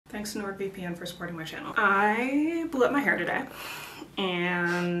Thanks to NordVPN for supporting my channel. I blew up my hair today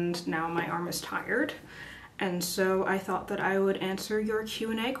and now my arm is tired. And so I thought that I would answer your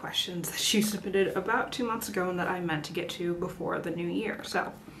Q&A questions that you submitted about 2 months ago and that I meant to get to before the new year.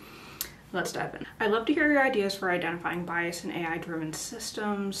 So let's dive in. I'd love to hear your ideas for identifying bias in AI-driven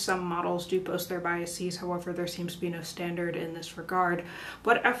systems. Some models do post their biases, however, there seems to be no standard in this regard.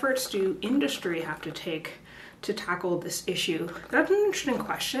 What efforts do industry have to take to tackle this issue? That's an interesting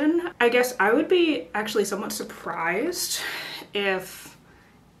question. I guess I would be actually somewhat surprised if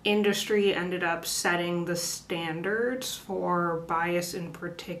industry ended up setting the standards for bias in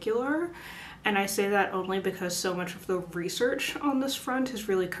particular. And I say that only because so much of the research on this front is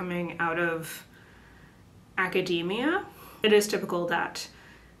really coming out of academia. It is typical that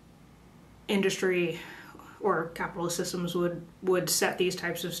industry or capitalist systems would set these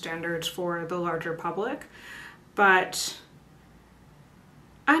types of standards for the larger public. But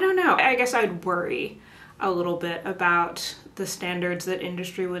I don't know. I guess I'd worry a little bit about the standards that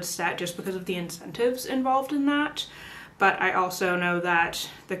industry would set just because of the incentives involved in that. But I also know that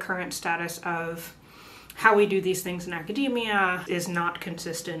the current status of how we do these things in academia is not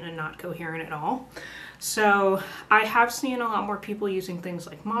consistent and not coherent at all. So I have seen a lot more people using things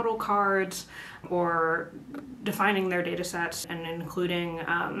like model cards or defining their data sets and including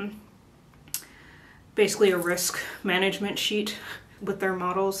basically a risk management sheet with their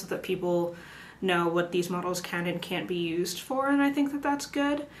models so that people know what these models can and can't be used for, and I think that that's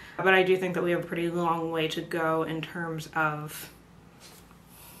good. But I do think that we have a pretty long way to go in terms of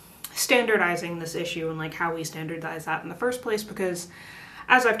standardizing this issue and like how we standardize that in the first place, because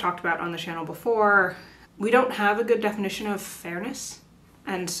as I've talked about on the channel before, we don't have a good definition of fairness,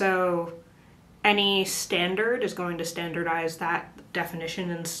 and so any standard is going to standardize that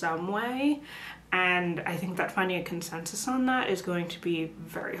definition in some way, and I think that finding a consensus on that is going to be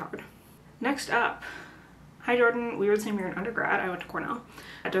very hard. Next up, hi Jordan, we were the same year in undergrad. I went to Cornell.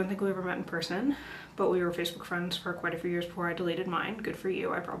 I don't think we ever met in person, but we were Facebook friends for quite a few years before I deleted mine. Good for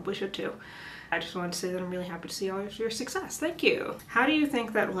you, I probably should too. I just wanted to say that I'm really happy to see all of your success. Thank you. How do you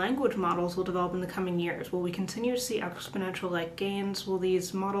think that language models will develop in the coming years? Will we continue to see exponential-like gains? Will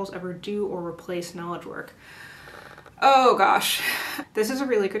these models ever do or replace knowledge work? Oh gosh, this is a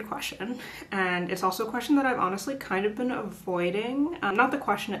really good question, and it's also a question that I've honestly kind of been avoiding. Not the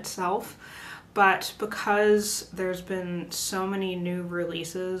question itself, but because there's been so many new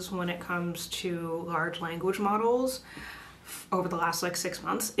releases when it comes to large language models over the last like 6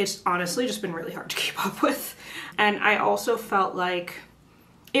 months, it's honestly just been really hard to keep up with. And I also felt like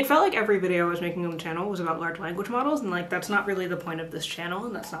every video I was making on the channel was about large language models, and like that's not really the point of this channel,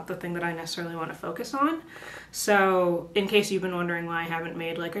 and that's not the thing that I necessarily want to focus on. So in case you've been wondering why I haven't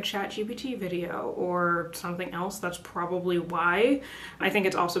made like a ChatGPT video or something else, that's probably why. I think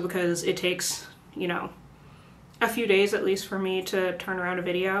it's also because it takes, you know, a few days at least for me to turn around a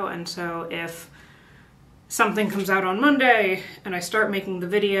video, and so if something comes out on Monday and I start making the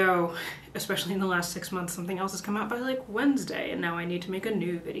video, especially in the last 6 months, something else has come out by like Wednesday, and now I need to make a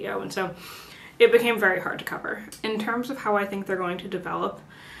new video, and so it became very hard to cover. In terms of how I think they're going to develop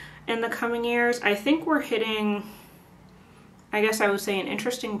in the coming years, I think we're hitting, I guess I would say, an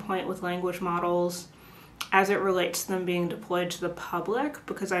interesting point with language models as it relates to them being deployed to the public,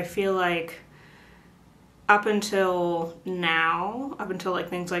 because I feel like up until now, up until like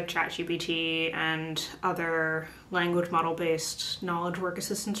things like ChatGPT and other language model-based knowledge work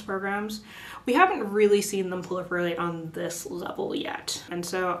assistance programs, we haven't really seen them proliferate on this level yet. And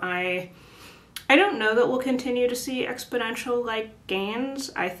so I don't know that we'll continue to see exponential like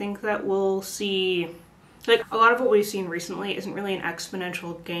gains. I think that we'll see, like, a lot of what we've seen recently isn't really an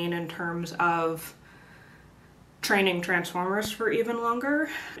exponential gain in terms of training transformers for even longer.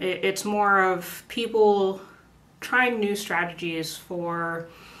 It's more of people trying new strategies for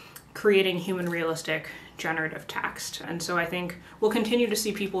creating human realistic generative text. And so I think we'll continue to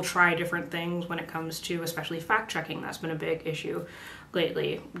see people try different things when it comes to especially fact-checking. That's been a big issue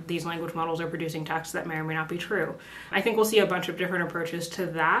lately. These language models are producing text that may or may not be true. I think we'll see a bunch of different approaches to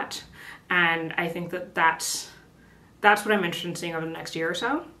that, and I think that that's what I'm interested in seeing over the next year or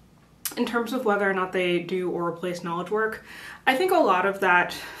so. In terms of whether or not they do or replace knowledge work, I think a lot of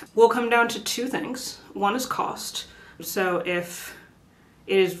that will come down to two things. One is cost. So if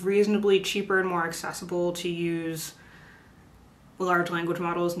it is reasonably cheaper and more accessible to use large language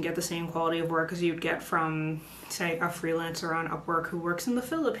models and get the same quality of work as you'd get from, say, a freelancer on Upwork who works in the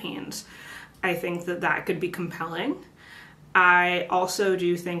Philippines, I think that that could be compelling. I also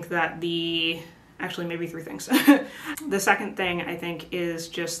do think that actually maybe three things. The second thing I think is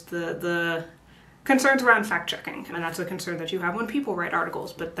just the concerns around fact-checking, and that's a concern that you have when people write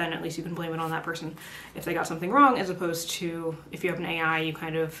articles, but then at least you can blame it on that person if they got something wrong, as opposed to if you have an AI, you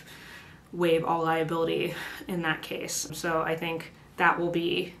kind of waive all liability in that case. So I think that will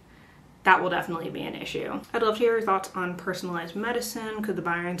definitely be an issue. I'd love to hear your thoughts on personalized medicine. Could the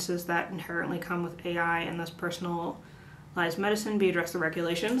biases that inherently come with AI and this personalized medicine be addressed through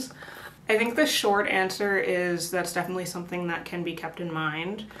regulations? I think the short answer is that's definitely something that can be kept in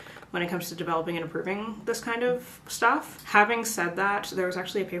mind when it comes to developing and improving this kind of stuff. Having said that, there was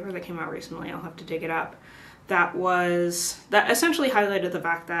actually a paper that came out recently, I'll have to dig it up, that essentially highlighted the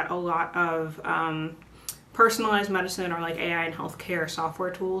fact that a lot of personalized medicine or like AI and healthcare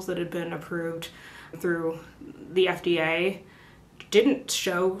software tools that had been approved through the FDA didn't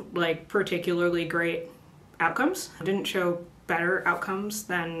show like particularly great outcomes. It didn't show better outcomes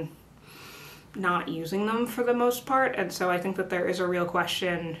than not using them for the most part. And so I think that there is a real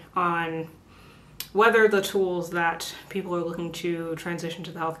question on whether the tools that people are looking to transition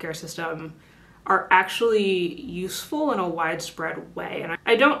to the healthcare system are actually useful in a widespread way. And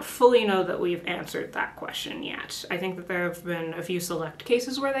I don't fully know that we've answered that question yet. I think that there have been a few select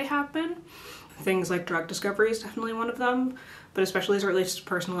cases where they have been. Things like drug discovery is definitely one of them, but especially as it relates to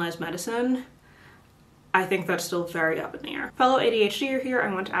personalized medicine, I think that's still very up in the air. Fellow ADHDer here,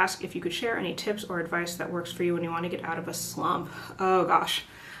 I want to ask if you could share any tips or advice that works for you when you want to get out of a slump. Oh gosh.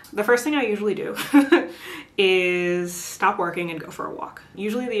 The first thing I usually do is stop working and go for a walk.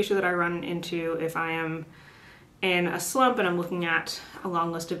 Usually the issue that I run into if I am in a slump and I'm looking at a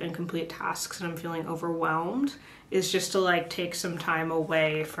long list of incomplete tasks and I'm feeling overwhelmed is just to like take some time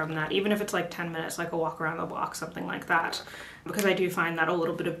away from that, even if it's like 10 minutes, like a walk around the block, something like that. Because I do find that a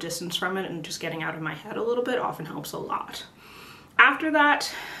little bit of distance from it and just getting out of my head a little bit often helps a lot. After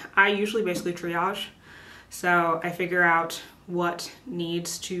that, I usually basically triage. So I figure out what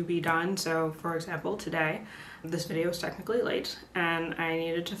needs to be done. So for example, today, this video is technically late and I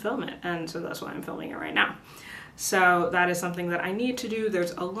needed to film it. And so that's why I'm filming it right now. So that is something that I need to do.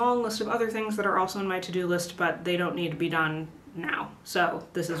 There's a long list of other things that are also on my to-do list, but they don't need to be done now. So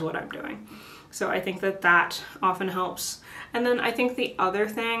this is what I'm doing. So I think that that often helps. And then I think the other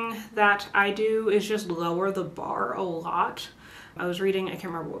thing that I do is just lower the bar a lot. I was reading, I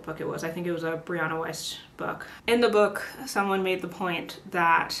can't remember what book it was. I think it was a Brianna Weiss book. In the book, someone made the point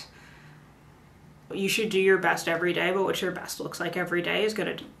that you should do your best every day, but what your best looks like every day is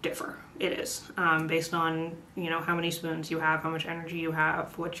going to differ. It is, based on, you know, how many spoons you have, how much energy you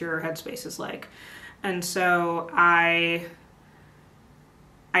have, what your headspace is like. And so I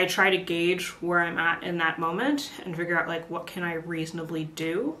try to gauge where I'm at in that moment and figure out like what can I reasonably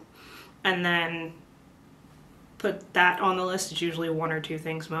do, and then put that on the list. It's usually one or two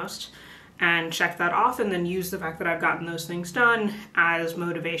things most, and check that off, and then use the fact that I've gotten those things done as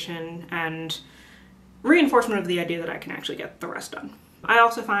motivation and reinforcement of the idea that I can actually get the rest done. I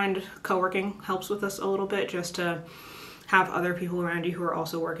also find co-working helps with this a little bit, just to have other people around you who are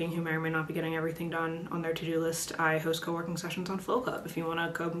also working, who may or may not be getting everything done on their to-do list. I host co-working sessions on Flow Club. If you want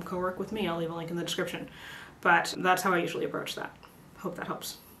to come co-work with me, I'll leave a link in the description. But that's how I usually approach that. Hope that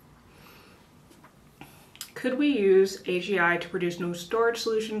helps. Could we use AGI to produce new storage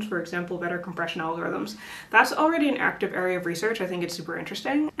solutions, for example, better compression algorithms? That's already an active area of research. I think it's super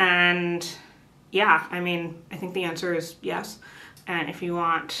interesting. And yeah, I mean, I think the answer is yes. And if you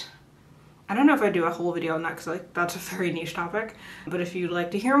want, I don't know if I do a whole video on that because like that's a very niche topic, but if you'd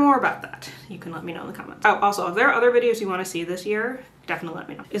like to hear more about that, you can let me know in the comments. Oh, also, if there are other videos you want to see this year, definitely let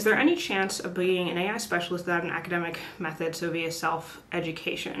me know. Is there any chance of being an AI specialist without an academic method, so via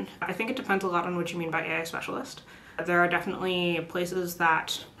self-education? I think it depends a lot on what you mean by AI specialist. There are definitely places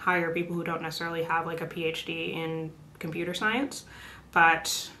that hire people who don't necessarily have like a PhD in computer science,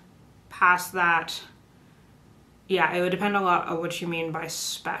 but past that, yeah, it would depend a lot on what you mean by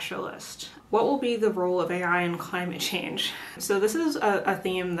specialist. What will be the role of AI in climate change? So this is a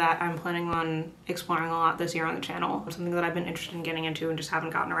theme that I'm planning on exploring a lot this year on the channel. It's something that I've been interested in getting into and just haven't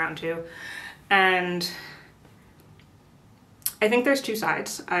gotten around to. And I think there's two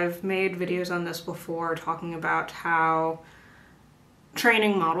sides. I've made videos on this before talking about how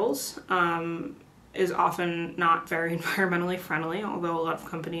training models is often not very environmentally friendly, although a lot of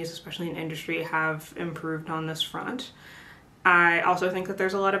companies, especially in industry, have improved on this front. I also think that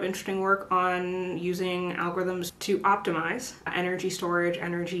there's a lot of interesting work on using algorithms to optimize energy storage,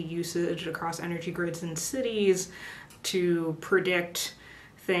 energy usage across energy grids in cities, to predict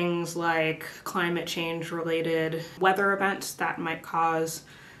things like climate change related weather events that might cause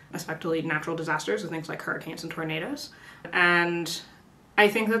especially natural disasters, with things like hurricanes and tornadoes. And I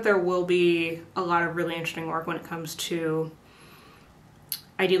think that there will be a lot of really interesting work when it comes to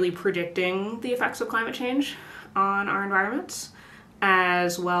ideally predicting the effects of climate change on our environments,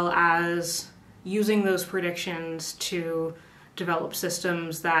 as well as using those predictions to develop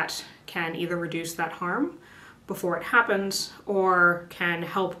systems that can either reduce that harm before it happens or can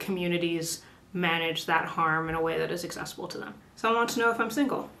help communities manage that harm in a way that is accessible to them. Someone wants to know if I'm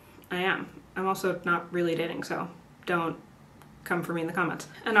single. I am. I'm also not really dating, so don't come for me in the comments.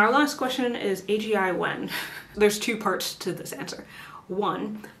 And our last question is AGI when? There's two parts to this answer.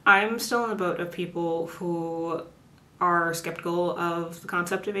 One, I'm still in the boat of people who are skeptical of the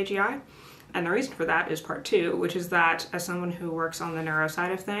concept of AGI. And the reason for that is part two, which is that as someone who works on the neuro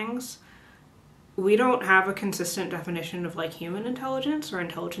side of things, we don't have a consistent definition of like human intelligence or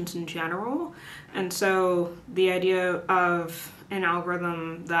intelligence in general. And so the idea of an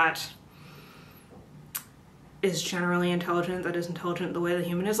algorithm that is generally intelligent, that is intelligent the way the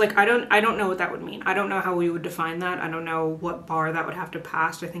human is, like I don't know what that would mean. I don't know how we would define that. I don't know what bar that would have to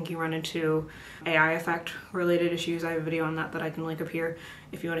pass. I think you run into AI effect related issues. I have a video on that I can link up here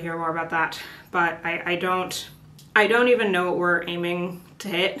if you want to hear more about that. But I don't even know what we're aiming to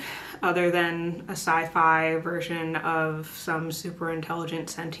hit other than a sci-fi version of some super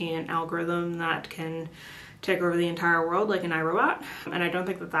intelligent sentient algorithm that can take over the entire world like an iRobot. And I don't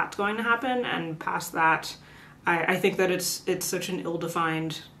think that that's going to happen. And past that, I think that it's such an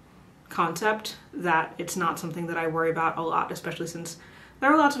ill-defined concept that it's not something that I worry about a lot, especially since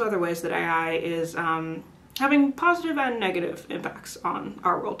there are lots of other ways that AI is having positive and negative impacts on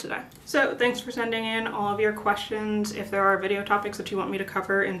our world today. So thanks for sending in all of your questions. If there are video topics that you want me to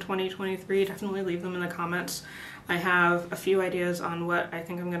cover in 2023, definitely leave them in the comments. I have a few ideas on what I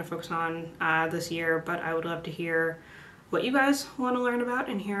think I'm going to focus on this year, but I would love to hear what you guys want to learn about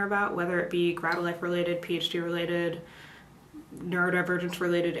and hear about, whether it be grad life related, PhD related, neurodivergence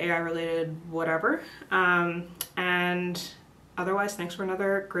related, AI related, whatever. And otherwise, thanks for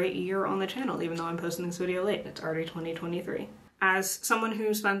another great year on the channel, even though I'm posting this video late. It's already 2023. As someone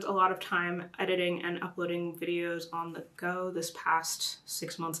who spends a lot of time editing and uploading videos on the go, this past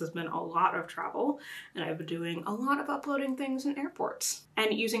 6 months has been a lot of travel, and I've been doing a lot of uploading things in airports.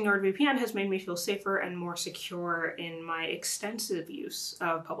 And using NordVPN has made me feel safer and more secure in my extensive use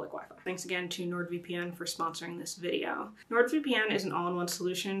of public Wi-Fi. Thanks again to NordVPN for sponsoring this video. NordVPN is an all-in-one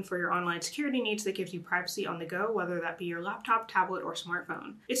solution for your online security needs that gives you privacy on the go, whether that be your laptop, tablet, or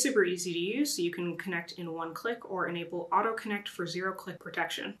smartphone. It's super easy to use, so you can connect in one click or enable auto-connect for zero-click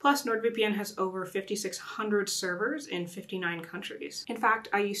protection. Plus, NordVPN has over 5,600 servers in 59 countries. In fact,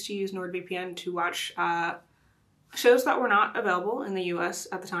 I used to use NordVPN to watch shows that were not available in the US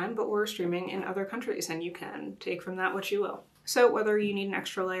at the time, but were streaming in other countries, and you can take from that what you will. So whether you need an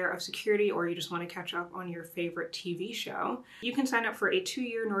extra layer of security or you just want to catch up on your favorite TV show, you can sign up for a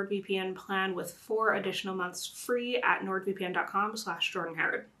 2-year NordVPN plan with 4 additional months free at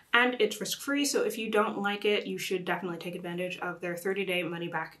nordvpn.com/JordanHarrod. And it's risk-free, so if you don't like it, you should definitely take advantage of their 30-day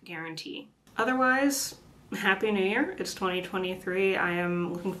money-back guarantee. Otherwise, Happy New Year. It's 2023. I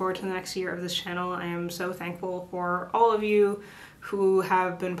am looking forward to the next year of this channel. I am so thankful for all of you who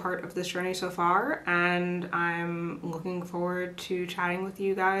have been part of this journey so far, and I'm looking forward to chatting with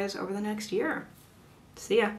you guys over the next year. See ya.